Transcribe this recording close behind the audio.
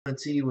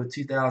with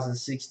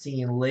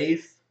 2016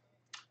 Leaf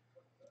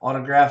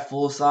autographed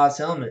full-size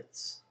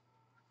helmets.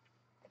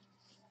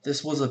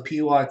 This was a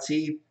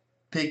PYT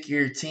Pick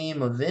Your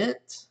Team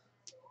event.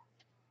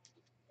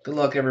 Good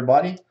luck,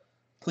 everybody.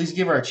 Please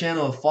give our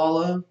channel a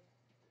follow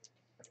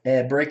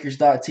at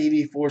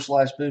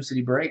breakers.tv/Boom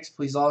City Breaks.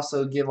 Please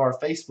also give our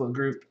Facebook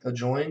group a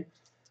join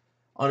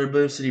under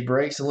Boom City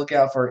Breaks, and look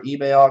out for our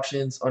eBay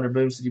auctions under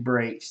Boom City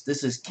Breaks.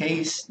 This is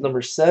case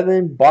number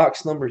 7,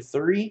 box number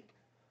 3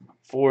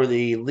 for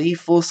the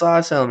Leaf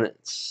full-size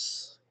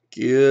helmets.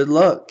 Good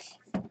luck.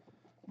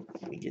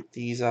 Let me get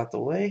these out the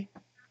way.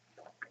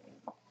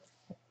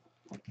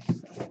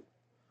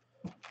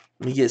 Let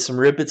me get some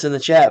rippets in the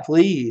chat,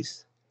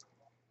 please.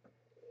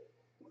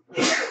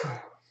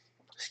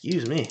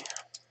 Excuse me.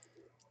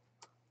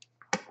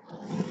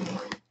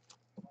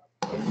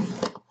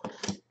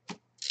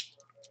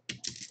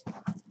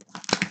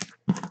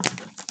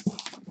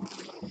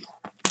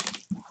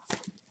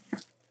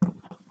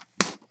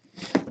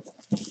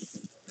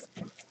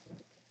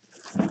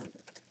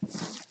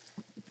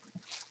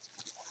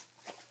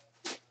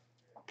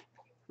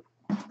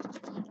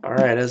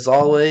 Alright, as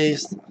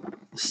always,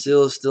 the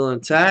seal is still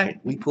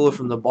intact. We pull it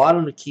from the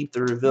bottom to keep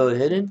the reveal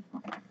hidden.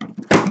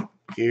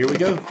 Here we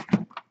go.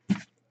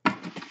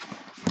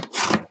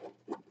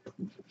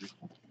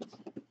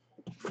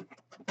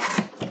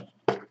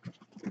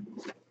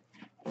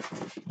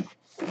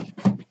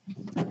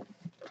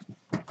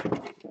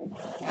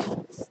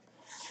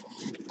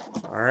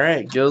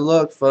 Alright, good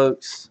luck,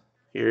 folks.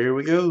 Here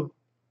we go.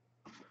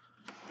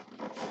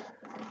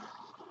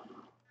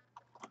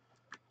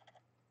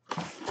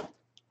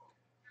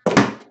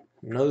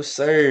 No,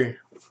 sir.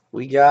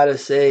 We gotta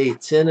say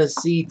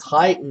Tennessee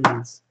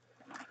Titans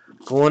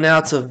going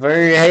out to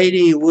Ver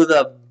 80 with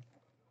a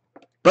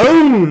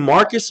boom.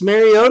 Marcus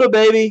Mariota,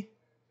 baby.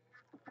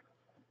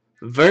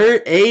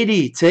 Ver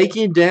 80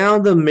 taking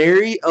down the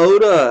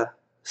Mariota.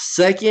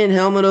 Second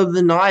helmet of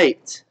the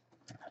night.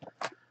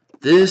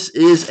 This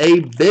is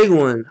a big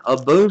one. A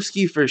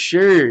boomski for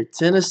sure.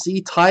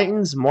 Tennessee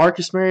Titans,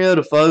 Marcus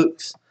Mariota,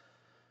 folks.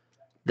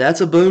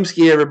 That's a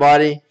boomski,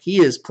 everybody. He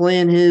is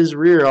playing his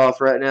rear off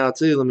right now,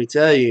 too, let me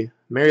tell you.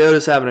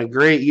 Mariota's having a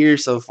great year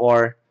so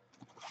far.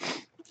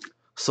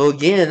 So,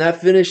 again, that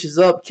finishes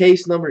up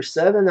case number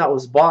 7. That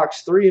was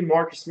box 3.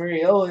 Marcus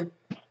Mariota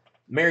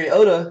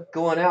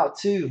going out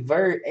to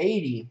Ver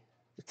 80.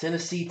 The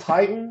Tennessee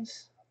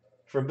Titans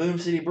from Boom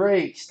City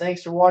Breaks.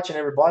 Thanks for watching,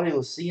 everybody.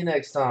 We'll see you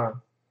next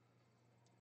time.